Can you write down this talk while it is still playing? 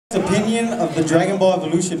Opinion of the Dragon Ball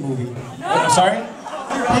Evolution movie. Sorry?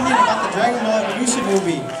 Your opinion about the Dragon Ball Evolution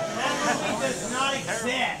movie.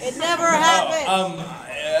 It never happened.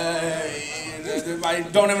 I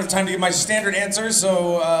don't have enough time to give my standard answer,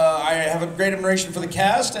 so I have a great admiration for the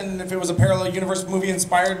cast, and if it was a parallel universe movie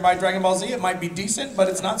inspired by Dragon Ball Z, it might be decent, but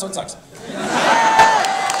it's not, so it sucks.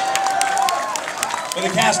 But the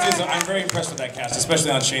cast is, I'm very impressed with that cast,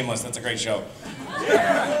 especially on Shameless. That's a great show.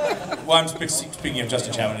 Well, I'm speaking of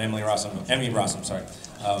Justin Chapman and Emily Rossum, sorry.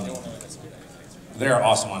 They're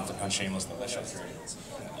awesome on Shameless, though. That show's great.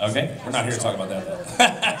 Okay, we're not here to talk about that, though.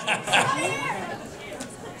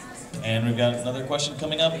 And we've got another question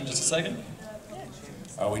coming up in just a second.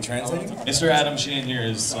 Are we translating? Mr. Adam Sheen here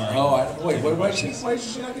is... wait, why did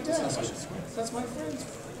she not get to ask? That's my friend's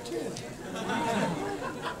kid.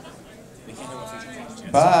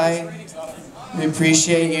 Bye. We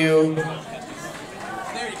appreciate you.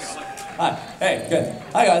 Hi. Hey, good.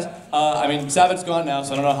 Hi, guys. I mean, Sabbath's gone now,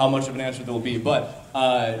 so I don't know how much of an answer there will be, but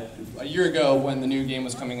a year ago when the new game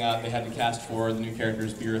was coming out, they had to cast for the new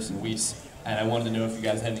characters, Beerus and Whis, and I wanted to know if you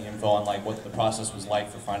guys had any info on like what the process was like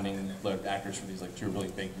for finding the actors for these like two really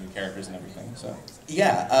big new characters and everything. So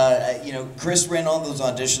yeah, you know, Chris ran all those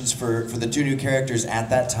auditions for the two new characters at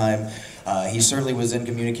that time. He certainly was in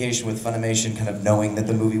communication with Funimation, kind of knowing that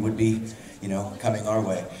the movie would be, you know, coming our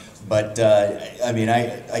way. But I mean,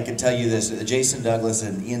 I can tell you this: Jason Douglas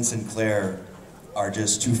and Ian Sinclair are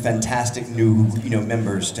just two fantastic new, you know,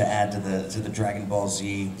 members to add to the Dragon Ball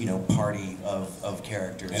Z, you know, party of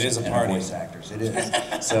characters. It is a and party. Voice actors. It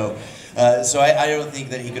is. So I don't think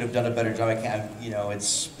that he could have done a better job. I can't, you know,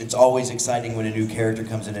 it's always exciting when a new character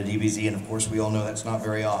comes into DBZ, and of course we all know that's not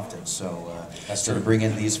very often. So that's to bring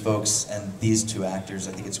in these folks and these two actors,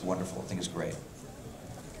 I think it's wonderful. I think it's great.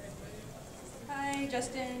 Hi,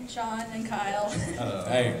 Justin, Sean, and Kyle.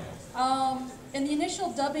 Hey. In the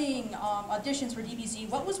initial dubbing auditions for DBZ,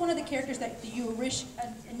 what was one of the characters that you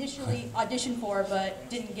initially auditioned for but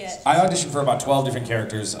didn't get? I auditioned for about 12 different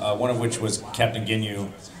characters, one of which was Captain Ginyu.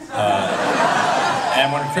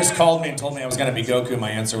 And when Chris called me and told me I was going to be Goku, my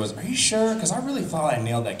answer was, "Are you sure? Because I really thought I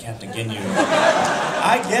nailed that Captain Ginyu."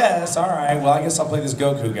 I guess, all right, well, I guess I'll play this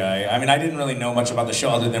Goku guy. I mean, I didn't really know much about the show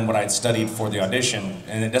other than what I'd studied for the audition,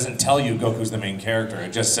 and it doesn't tell you Goku's the main character.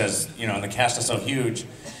 It just says, you know, and the cast is so huge.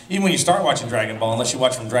 Even when you start watching Dragon Ball, unless you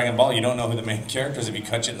watch from Dragon Ball, you don't know who the main character is if you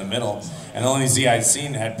cut it in the middle. And the only Z I'd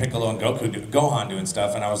seen had Piccolo and Gohan doing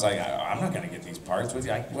stuff, and I was like, I'm not going to get these parts. What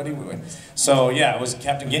are you doing? So yeah, it was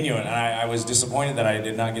Captain Ginyu, and I was disappointed that I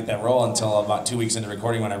did not get that role until about 2 weeks into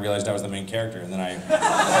recording when I realized I was the main character, and then I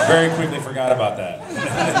very quickly forgot about that.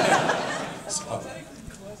 So,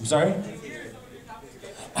 I'm sorry?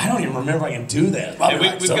 I don't even remember if I can do that. Hey,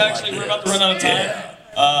 we're about to run out of time. Yeah.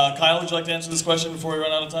 Kyle, would you like to answer this question before we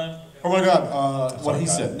run out of time? Oh my God! What he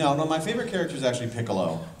said. No, my favorite character is actually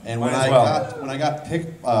Piccolo. And when I got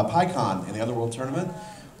PyCon in the Otherworld tournament,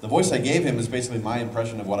 the voice I gave him is basically my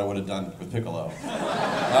impression of what I would have done with Piccolo.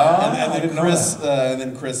 And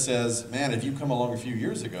then Chris says, "Man, if you come along a few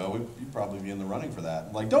years ago, you'd probably be in the running for that."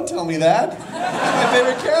 I'm like, don't tell me that. He's my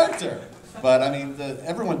favorite character. But I mean,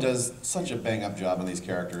 everyone does such a bang-up job on these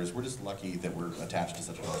characters. We're just lucky that we're attached to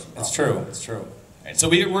such an awesome. It's true. It's true. Right, so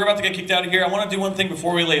we're about to get kicked out of here. I want to do one thing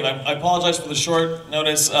before we leave. I apologize for the short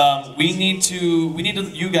notice. We need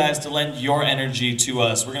you guys to lend your energy to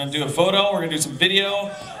us. We're going to do a photo. We're going to do some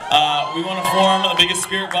video. We want to form the biggest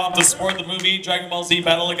spirit bomb to support the movie Dragon Ball Z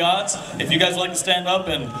Battle of Gods. If you guys would like to stand up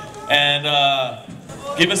and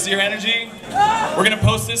give us your energy, we're going to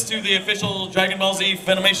post this to the official Dragon Ball Z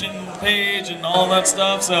Funimation page and all that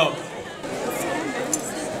stuff. So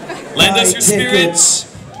lend us your spirit.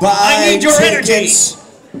 I need your tickets.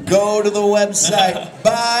 Energy. Go to the website.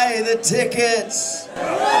 Buy the tickets. All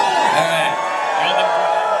right.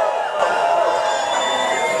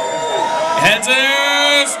 Hands in the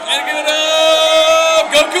air. Give it up.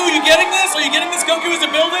 Goku, are you getting this? Are you getting this? Goku is a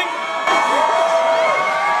building?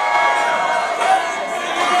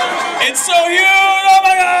 It's so huge. Oh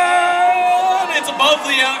my God. It's above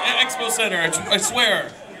the Expo Center. I swear.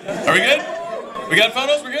 Are we good? We got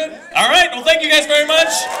photos? We're good? All right. Well, thank you guys very much.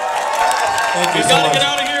 Thank you We've so got to much. get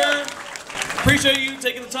out of here. Appreciate you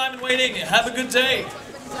taking the time and waiting. Have a good day.